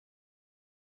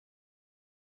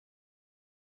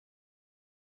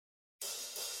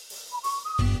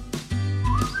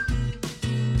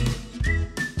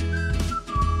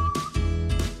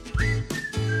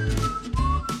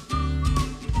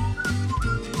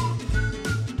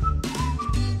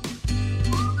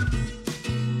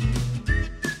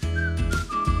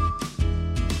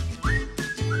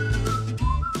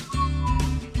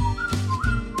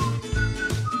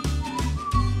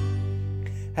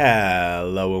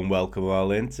Hello and welcome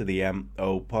all into the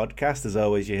MO podcast. As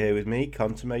always, you're here with me,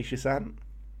 Contumacious Ant.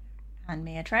 And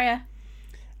me, Atreya.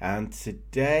 And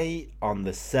today, on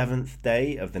the 7th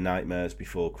day of the Nightmares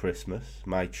Before Christmas,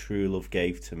 my true love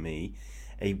gave to me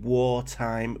a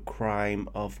wartime crime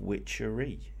of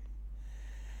witchery.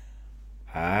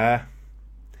 There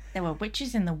were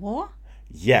witches in the war?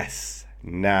 Yes.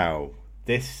 Now,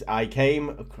 where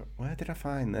did I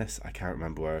find this? I can't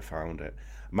remember where I found it.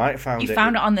 You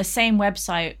found it on the same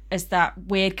website as that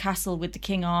weird castle with the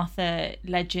King Arthur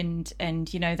legend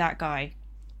and, you know, that guy.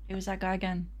 Who was that guy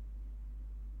again?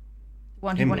 The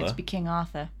one who wanted to be King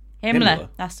Arthur. Himmler.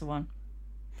 That's the one.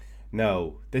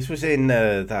 No, this was in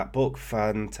that book,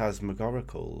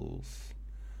 Phantasmagorical's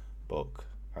book,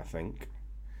 I think.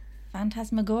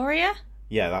 Phantasmagoria?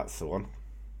 Yeah, that's the one.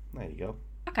 There you go.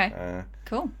 Okay,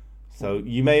 cool. So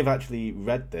you may have actually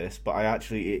read this, but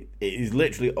it is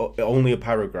literally only a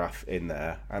paragraph in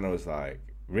there. And I was like,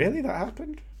 really? That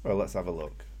happened? Well, let's have a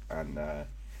look. And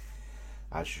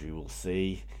as you will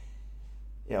see,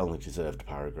 it only deserved a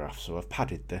paragraph. So I've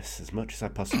padded this as much as I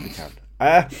possibly can.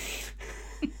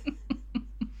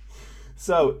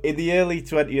 So, in the early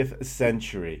 20th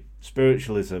century,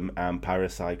 spiritualism and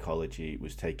parapsychology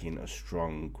was taking a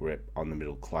strong grip on the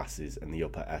middle classes and the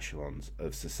upper echelons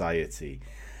of society.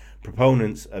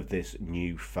 Proponents of this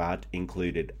new fad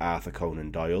included Arthur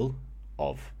Conan Doyle,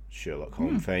 of Sherlock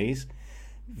Holmes phase,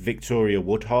 Victoria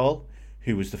Woodhull,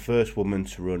 who was the first woman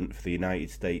to run for the United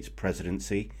States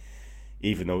presidency,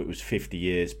 even though it was 50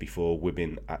 years before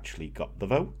women actually got the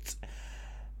vote.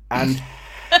 And,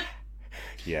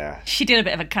 yeah. She did a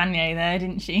bit of a Kanye there,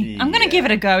 didn't she? I'm going to give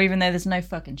it a go, even though there's no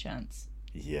fucking chance.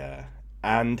 Yeah.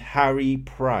 And Harry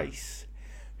Price,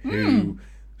 who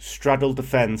straddled the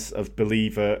fence of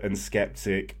believer and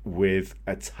skeptic with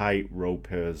a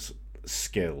tightroper's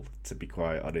skill, to be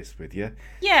quite honest with you.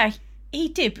 Yeah, he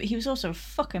did, but he was also a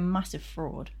fucking massive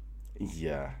fraud.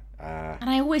 Yeah. And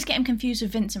I always get him confused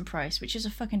with Vincent Price, which is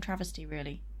a fucking travesty,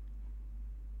 really.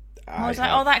 I was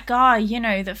like, that guy, you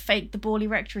know, that faked the Borley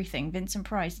Rectory thing, Vincent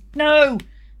Price. No!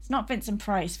 It's not Vincent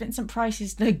Price. Vincent Price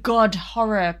is the god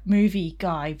horror movie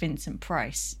guy, Vincent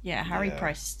Price. Yeah, Harry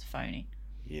Price is the phony.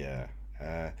 Yeah.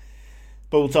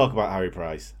 But we'll talk about Harry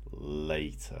Price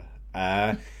later.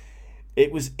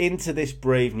 It was into this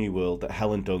brave new world that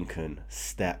Helen Duncan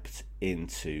stepped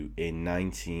into in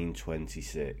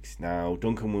 1926. Now,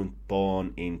 Duncan was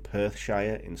born in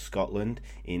Perthshire in Scotland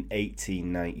in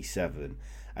 1897,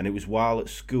 and it was while at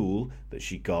school that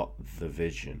she got the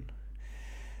vision.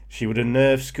 She would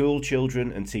unnerve school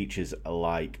children and teachers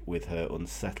alike with her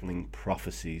unsettling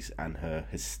prophecies and her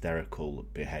hysterical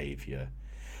behaviour.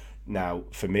 Now,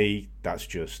 for me, that's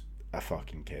just a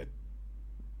fucking kid.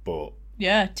 But...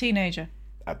 yeah, teenager.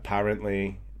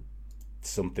 Apparently,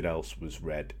 something else was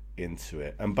read into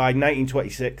it. And by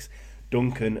 1926,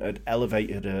 Duncan had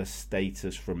elevated her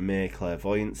status from mere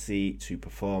clairvoyancy to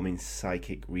performing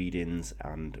psychic readings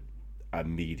and a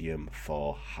medium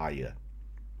for hire.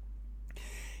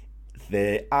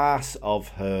 The arse of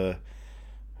her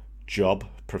job,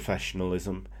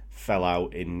 professionalism, fell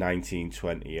out in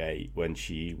 1928 when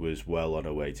she was well on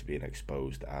her way to being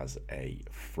exposed as a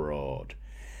fraud.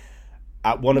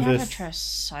 At one of her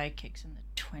psychics in the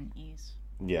 20s.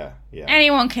 Yeah.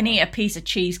 Anyone can eat a piece of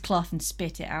cheesecloth and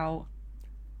spit it out.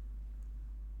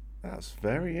 That's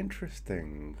very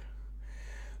interesting.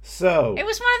 So it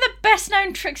was one of the best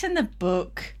known tricks in the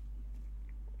book.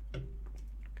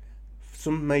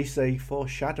 Some may say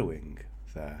foreshadowing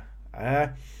there.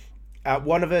 At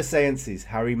one of her seances,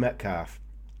 Harvey Metcalf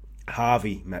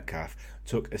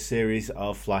took a series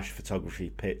of flash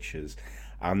photography pictures,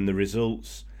 and the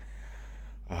results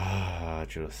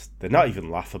they're not even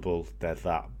laughable, they're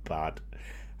that bad.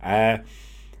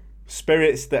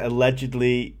 Spirits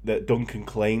that Duncan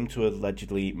claimed to have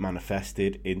allegedly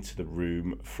manifested into the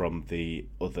room from the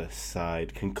other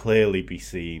side can clearly be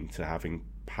seen to having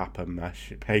paper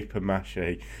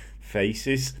mache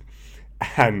faces.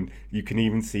 And you can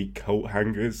even see coat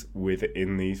hangers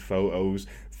within these photos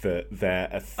that their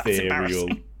ethereal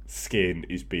skin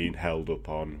is being held up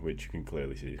on, which you can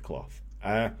clearly see the cloth.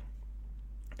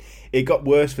 It got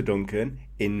worse for Duncan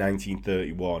in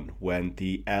 1931 when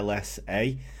the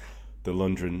LSA, the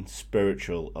London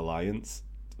Spiritual Alliance,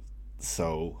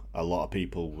 so a lot of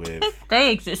people with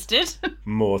they existed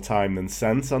more time than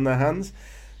sense on their hands,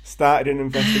 started an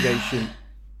investigation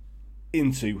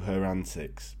into her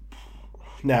antics.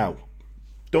 Now,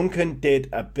 Duncan did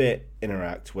a bit in her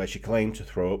act where she claimed to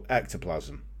throw up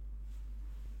ectoplasm.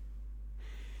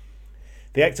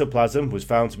 The ectoplasm was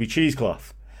found to be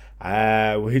cheesecloth,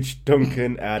 which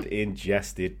Duncan had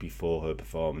ingested before her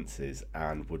performances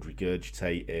and would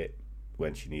regurgitate it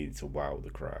when she needed to wow the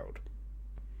crowd.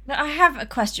 But I have a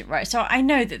question, right? So I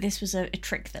know that this was a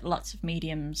trick that lots of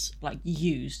mediums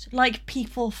used.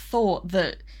 People thought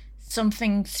that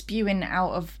something spewing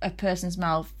out of a person's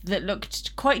mouth that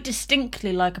looked quite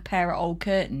distinctly like a pair of old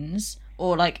curtains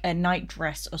or a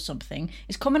nightdress or something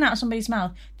is coming out of somebody's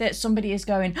mouth, that somebody is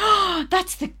going, "Oh,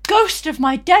 that's the ghost of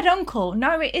my dead uncle."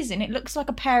 No, it isn't. It looks like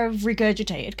a pair of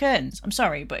regurgitated curtains. I'm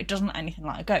sorry, but it doesn't look anything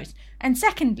like a ghost. And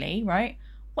secondly, right,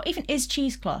 what even is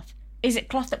cheesecloth? Is it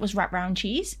cloth that was wrapped around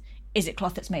cheese? Is it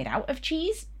cloth that's made out of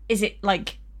cheese? Is it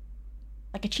like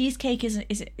a cheesecake?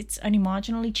 It's only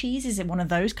marginally cheese? Is it one of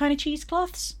those kind of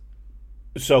cheesecloths?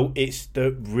 So it's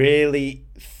the really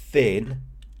thin,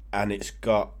 and it's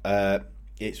got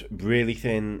it's really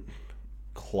thin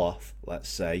cloth, let's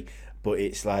say, but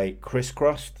it's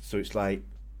crisscrossed. So it's I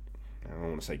don't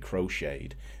want to say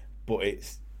crocheted, but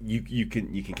it's you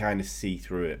can kind of see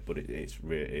through it, but it's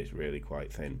really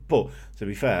quite thin. But to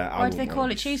be fair, why do they call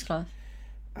it cheesecloth?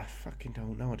 I fucking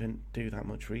don't know. I didn't do that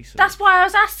much research. That's why I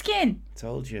was asking.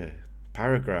 Told you.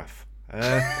 Paragraph.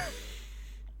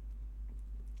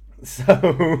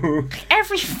 So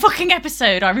every fucking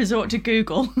episode I resort to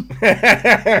Google.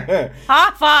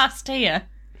 Half-assed here.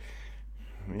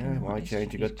 Yeah, why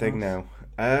change a good thing now?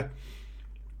 I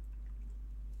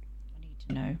need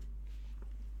to know.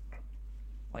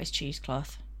 What is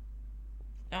cheesecloth?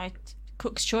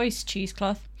 Cook's choice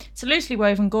cheesecloth. It's a loosely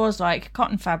woven gauze-like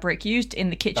cotton fabric used in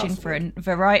the kitchen for a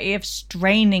variety of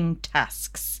straining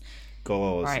tasks.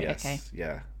 Gauze, right, yes. Okay.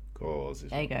 Yeah, gauze.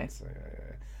 There you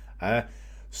go.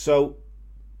 So,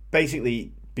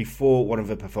 basically, before one of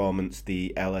her performances,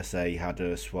 the LSA had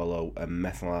her swallow a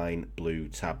methylene blue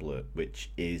tablet,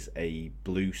 which is a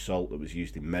blue salt that was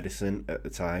used in medicine at the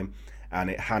time, and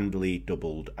it handily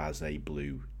doubled as a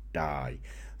blue dye.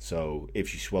 So, if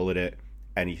she swallowed it,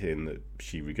 anything that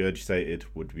she regurgitated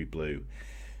would be blue.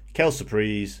 Quelle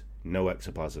surprise, no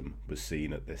ectoplasm was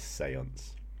seen at this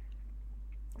seance.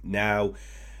 Now,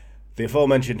 the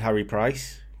aforementioned Harry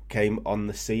Price came on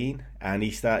the scene, and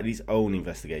he started his own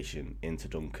investigation into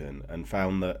Duncan and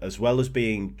found that as well as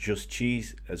being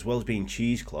cheesecloth,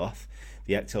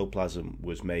 the ectoplasm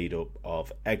was made up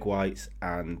of egg whites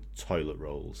and toilet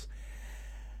rolls.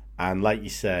 And like you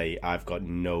say, I've got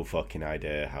no fucking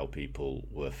idea how people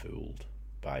were fooled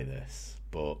by this,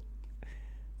 but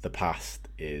the past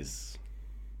is...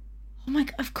 Oh my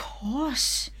god, of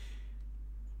course.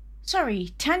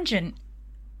 Sorry, tangent.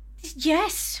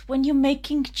 Yes, when you're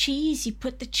making cheese, you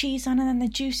put the cheese on and then the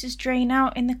juices drain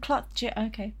out in the cloth.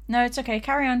 Okay. No, it's okay.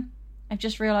 Carry on. I've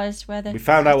just realised where the... We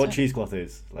found out what cheesecloth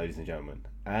is, ladies and gentlemen.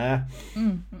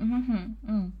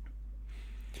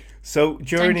 So,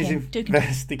 during his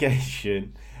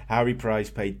investigation, Harry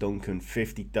Price paid Duncan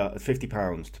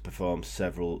 £50 to perform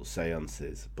several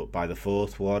seances, but by the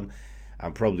fourth one,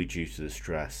 and probably due to the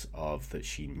stress of that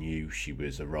she knew she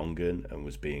was a wrong-un and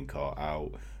was being caught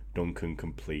out, Duncan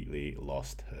completely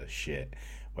lost her shit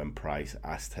when Price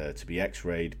asked her to be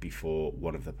x-rayed before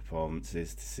one of the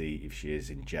performances to see if she has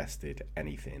ingested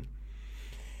anything.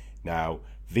 Now,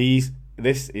 this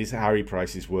is Harry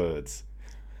Price's words.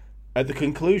 At the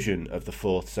conclusion of the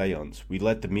fourth seance, we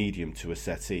led the medium to a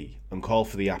settee and called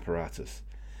for the apparatus.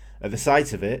 At the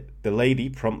sight of it, the lady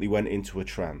promptly went into a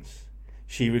trance.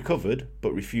 She recovered,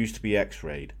 but refused to be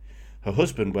x-rayed. Her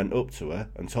husband went up to her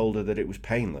and told her that it was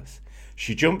painless.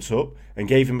 She jumped up and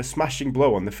gave him a smashing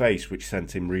blow on the face, which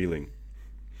sent him reeling.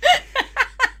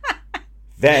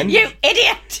 Then... You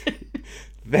idiot!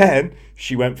 Then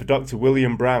she went for Dr.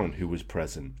 William Brown, who was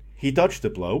present. He dodged the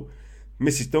blow.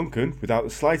 Mrs. Duncan, without the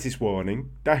slightest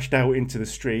warning, dashed out into the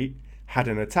street, had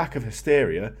an attack of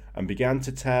hysteria, and began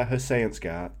to tear her seance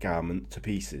garment to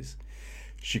pieces.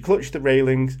 She clutched the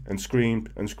railings and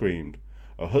screamed and screamed.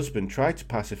 Her husband tried to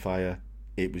pacify her.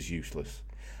 It was useless.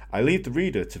 I leave the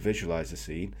reader to visualise the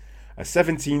scene. A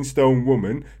 17-stone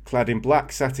woman, clad in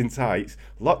black satin tights,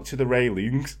 locked to the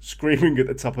railings, screaming at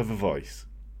the top of her voice.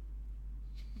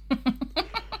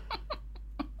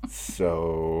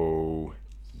 So...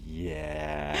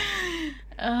 yeah.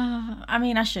 I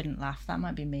mean, I shouldn't laugh. That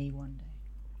might be me one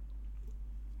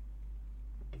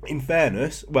day. In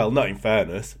fairness, well, not in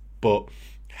fairness, but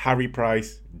Harry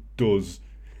Price does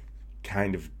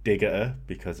kind of dig at her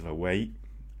because of her weight.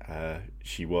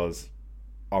 She was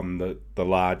on the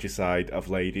larger side of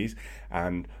ladies,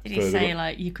 and did he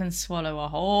say you can swallow a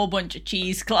whole bunch of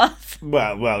cheesecloth?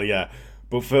 Well, yeah.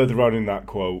 But further on in that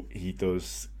quote, he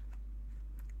does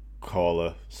call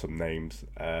her some names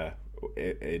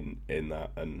in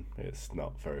that, and it's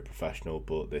not very professional,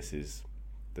 but this is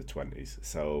the 20s.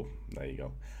 So there you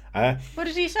go. What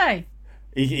did he say?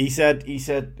 He said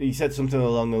something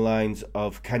along the lines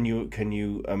of, can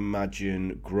you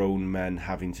imagine grown men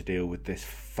having to deal with this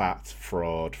fat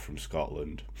fraud from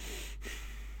Scotland?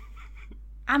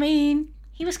 I mean,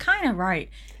 he was kind of right.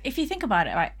 If you think about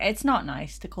it, right, it's not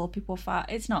nice to call people fat.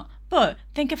 It's not. But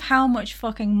think of how much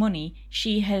fucking money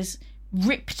she has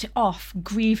ripped off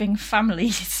grieving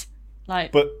families.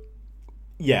 But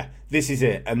yeah, this is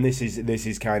it, and this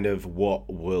is kind of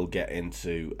what we'll get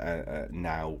into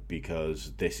now,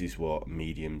 because this is what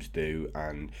mediums do,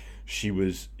 and she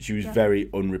was very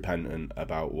unrepentant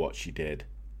about what she did.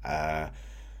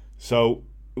 So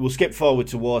we'll skip forward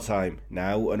to wartime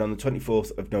now, and on the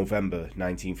 24th of November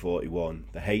 1941,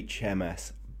 the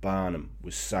HMS Barnum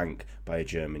was sank by a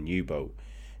German U-boat.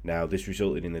 Now, this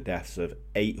resulted in the deaths of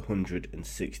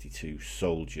 862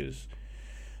 soldiers.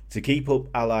 To keep up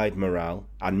Allied morale,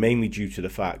 and mainly due to the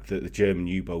fact that the German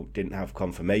U-boat didn't have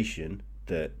confirmation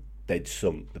that they'd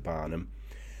sunk the Barnum,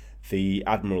 the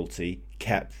Admiralty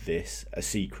kept this a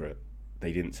secret.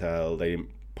 They didn't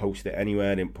post it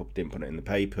anywhere, didn't put it in the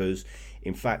papers.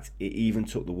 In fact, it even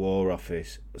took the War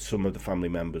Office. Some of the family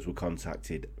members were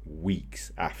contacted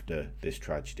weeks after this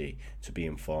tragedy to be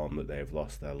informed that they have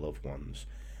lost their loved ones.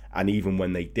 And even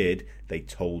when they did, they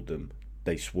swore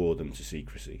them to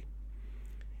secrecy.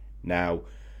 Now,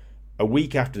 a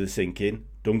week after the sinking,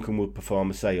 Duncan would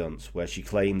perform a séance where she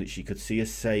claimed that she could see a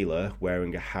sailor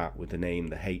wearing a hat with the name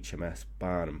the HMS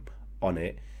Barnum on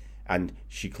it, and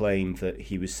she claimed that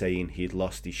he was saying he had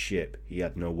lost his ship, he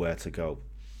had nowhere to go.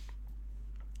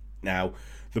 Now,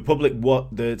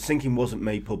 the sinking wasn't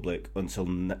made public until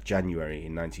January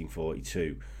in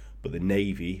 1942, but the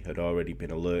Navy had already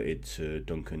been alerted to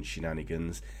Duncan's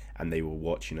shenanigans, and they were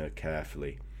watching her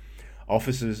carefully.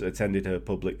 Officers attended her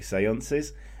public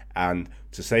séances, and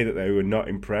to say that they were not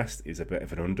impressed is a bit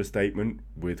of an understatement,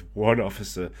 with one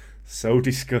officer so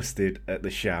disgusted at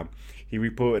the sham, he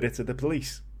reported it to the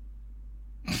police.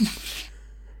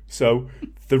 So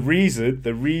the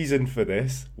reason for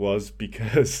this was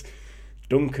because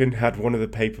Duncan had one of the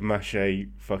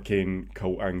papier-mâché fucking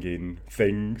coat hanging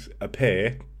things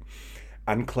appear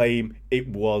and claim it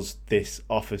was this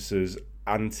officer's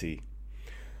auntie.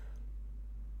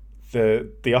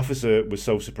 The officer was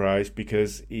so surprised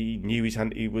because he knew his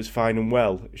auntie was fine and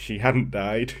well. She hadn't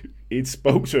died. He'd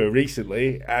spoke to her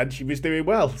recently and she was doing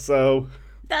well, so...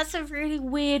 That's a really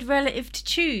weird relative to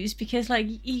choose, because, like,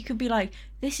 you could be like,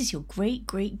 this is your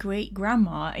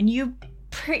great-great-great-grandma, and you're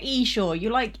pretty sure,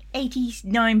 you're like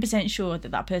 89% sure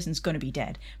that person's going to be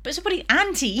dead. But somebody's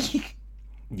auntie...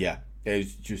 Yeah,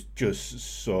 it's just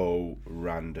so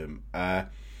random.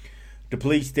 The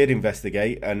police did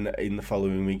investigate, and in the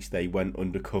following weeks they went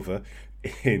undercover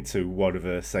into one of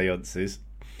her seances,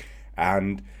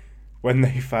 and when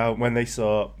they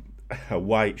saw a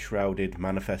white shrouded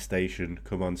manifestation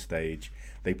come on stage,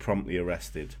 they promptly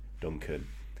arrested Duncan,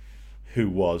 who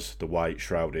was the white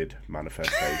shrouded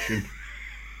manifestation.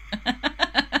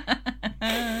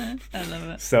 I love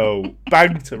it. So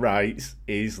bang to rights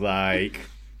is like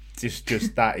just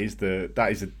that is a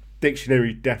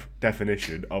dictionary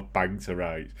definition of bang to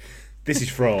rights. This is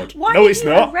fraud. Why no, are it's you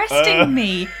not. arresting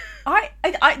me? I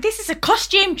this is a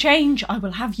costume change. I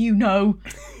will have you know.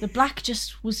 The black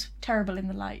just was terrible in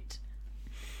the light.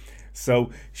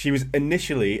 So she was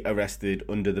initially arrested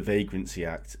under the Vagrancy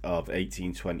Act of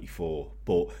 1824,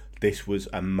 but this was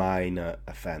a minor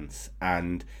offence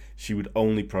and she would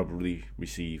only probably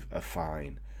receive a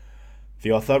fine. The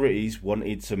authorities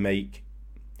wanted to make...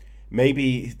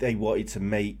 Maybe they wanted to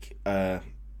make a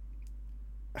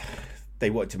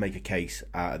case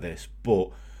out of this,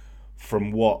 but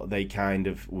from what they kind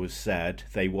of was said,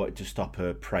 they wanted to stop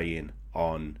her preying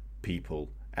on people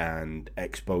and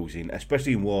exposing,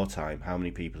 especially in wartime, how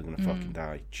many people are going to fucking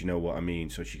die. Do you know what I mean?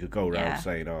 So she could go around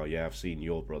saying, oh yeah, I've seen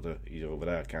your brother, he's over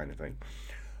there, kind of thing.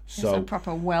 So it's a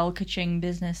proper well-catching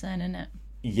business then, isn't it?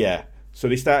 Yeah. So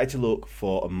they started to look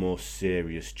for a more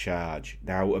serious charge.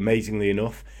 Now, amazingly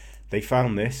enough, they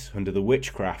found this under the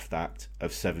Witchcraft Act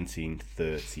of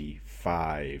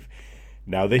 1735.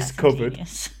 Now, this covered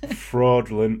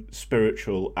fraudulent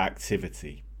spiritual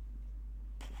activity.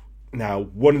 Now,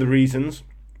 one of the reasons,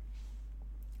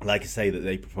 like I say, that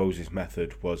they proposed this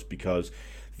method was because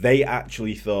they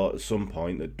actually thought at some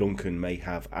point that Duncan may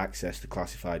have access to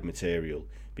classified material,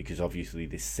 because obviously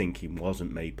this sinking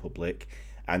wasn't made public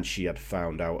and she had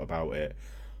found out about it.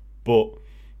 But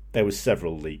there was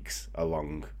several leaks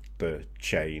along the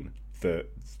chain that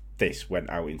this went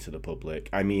out into the public.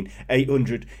 I mean,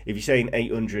 800. If you're saying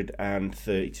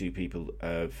 832 people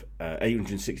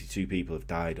 862 people have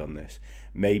died on this,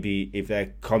 maybe if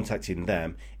they're contacting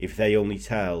them, if they only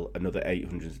tell another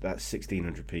 800, that's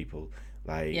 1,600 people.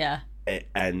 Like, yeah,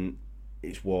 and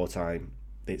it's wartime.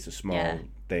 It's a small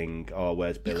thing. Oh,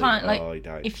 where's Billy? You can't, he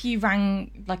died. If you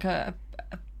rang like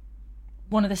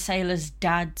one of the sailors'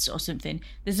 dads or something,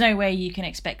 there's no way you can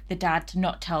expect the dad to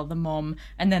not tell the mum,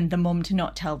 and then the mum to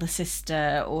not tell the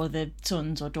sister or the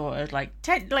sons or daughters.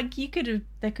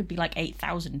 There could be like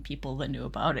 8,000 people that knew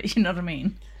about it. You know what I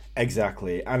mean?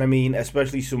 Exactly, and I mean,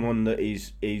 especially someone that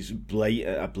is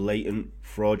a blatant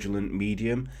fraudulent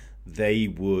medium, they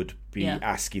would be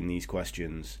asking these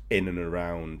questions in and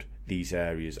around these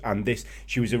areas. And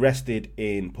she was arrested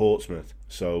in Portsmouth,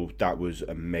 so that was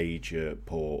a major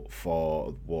port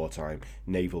for wartime,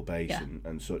 naval base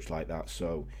and such like that.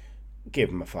 So give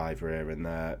them a $5 here and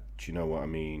there. Do you know what I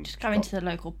mean? Just go into the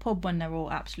local pub when they're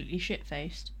all absolutely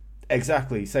shit-faced.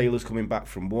 Exactly. Sailors coming back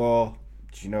from war.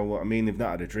 Do you know what I mean? They've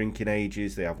not had a drink in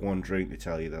ages. They have one drink, they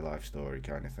tell you their life story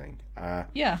kind of thing.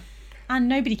 Yeah. And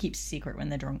nobody keeps a secret when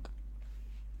they're drunk.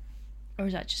 Or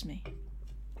is that just me?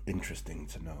 Interesting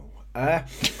to know.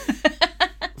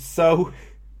 So,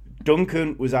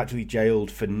 Duncan was actually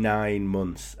jailed for 9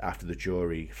 months after the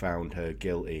jury found her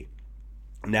guilty.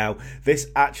 Now, this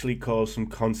actually caused some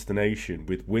consternation,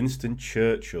 with Winston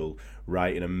Churchill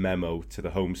writing a memo to the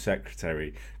Home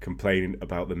Secretary complaining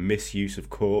about the misuse of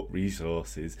court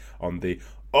resources on the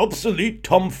obsolete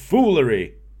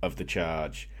tomfoolery of the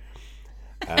charge.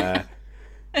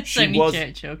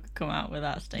 Churchill could come out with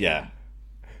that statement. Yeah.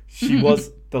 She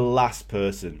was the last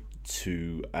person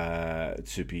to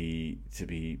be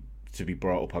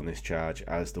brought up on this charge,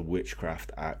 as the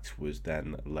Witchcraft Act was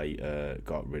then later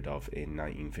got rid of in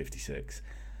 1956,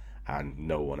 and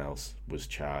no one else was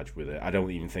charged with it. I don't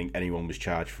even think anyone was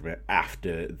charged for it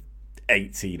after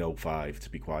 1805, to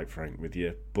be quite frank with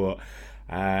you. But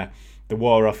the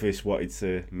War Office wanted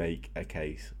to make a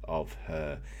case of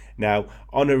her. Now,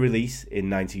 on her release in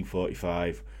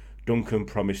 1945, Duncan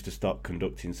promised to stop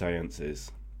conducting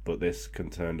seances, but this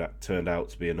turned out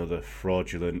to be another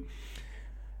fraudulent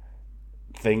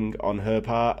thing on her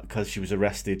part, because she was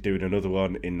arrested doing another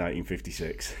one in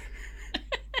 1956.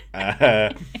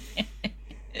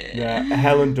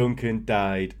 Helen Duncan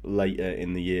died later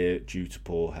in the year due to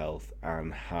poor health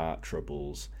and heart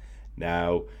troubles.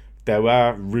 Now, there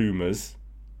are rumours,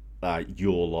 like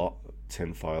your lot,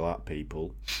 tinfoil hat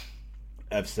people,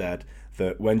 have said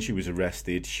that when she was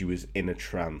arrested, she was in a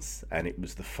trance, and it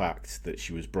was the fact that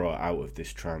she was brought out of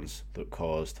this trance that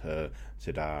caused her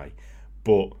to die.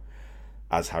 But,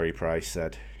 as Harry Price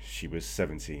said, she was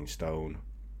 17 stone.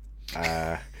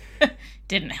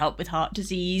 Didn't help with heart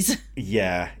disease.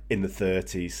 Yeah, in the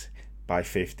 30s. By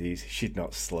 50s, she'd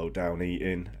not slowed down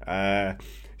eating.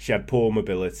 She had poor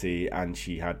mobility, and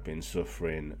she had been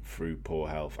suffering through poor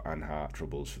health and heart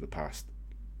troubles for the past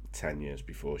 10 years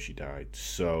before she died.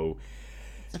 So,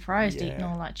 surprised eating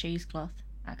all that cheesecloth.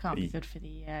 That can't be good for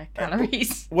the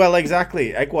calories. Well,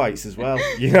 exactly. Egg whites as well.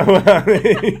 You know what I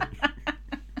mean?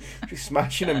 Just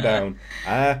smashing them down.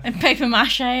 And paper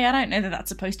mache, I don't know that that's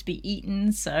supposed to be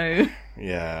eaten, so...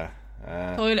 Yeah.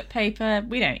 Toilet paper,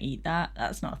 we don't eat that.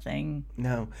 That's not a thing.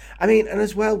 No. I mean, and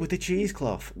as well with the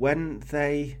cheesecloth, when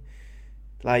they...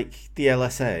 Like, the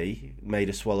LSA made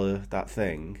her swallow that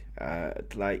thing,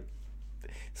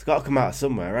 it's got to come out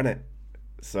somewhere, hasn't it?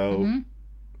 So,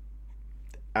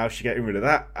 how's she getting rid of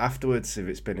that afterwards if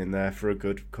it's been in there for a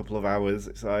good couple of hours?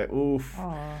 It's like, oof.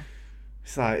 Aww.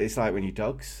 It's like when your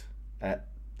dogs at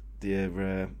your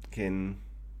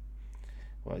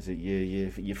what is it?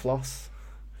 Your floss.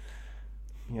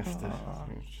 You have to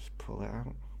just pull it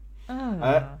out.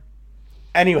 Oh.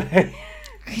 Anyway.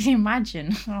 Can you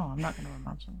imagine? Oh, I'm not going to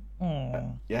imagine.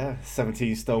 Oh. Yeah,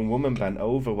 17 stone woman bent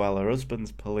over while her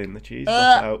husband's pulling the cheese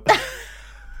out.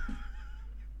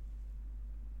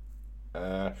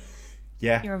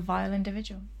 Yeah. You're a vile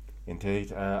individual.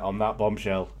 Indeed. On that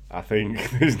bombshell, I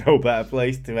think there's no better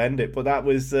place to end it. But that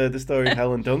was the story of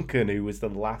Helen Duncan, who was the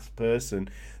last person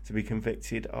to be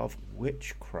convicted of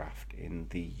witchcraft in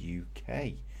the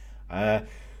UK.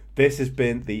 This has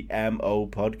been the MO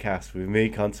podcast with me,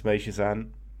 Consummation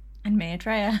Ann. And me,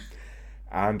 Atreya.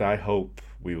 And I hope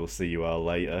we will see you all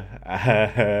later.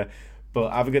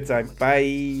 But have a good time.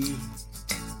 Bye.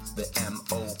 The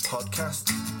MO podcast.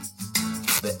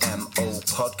 The MO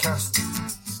podcast.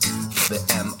 The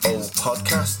MO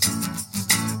podcast.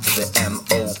 The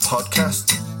MO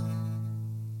podcast.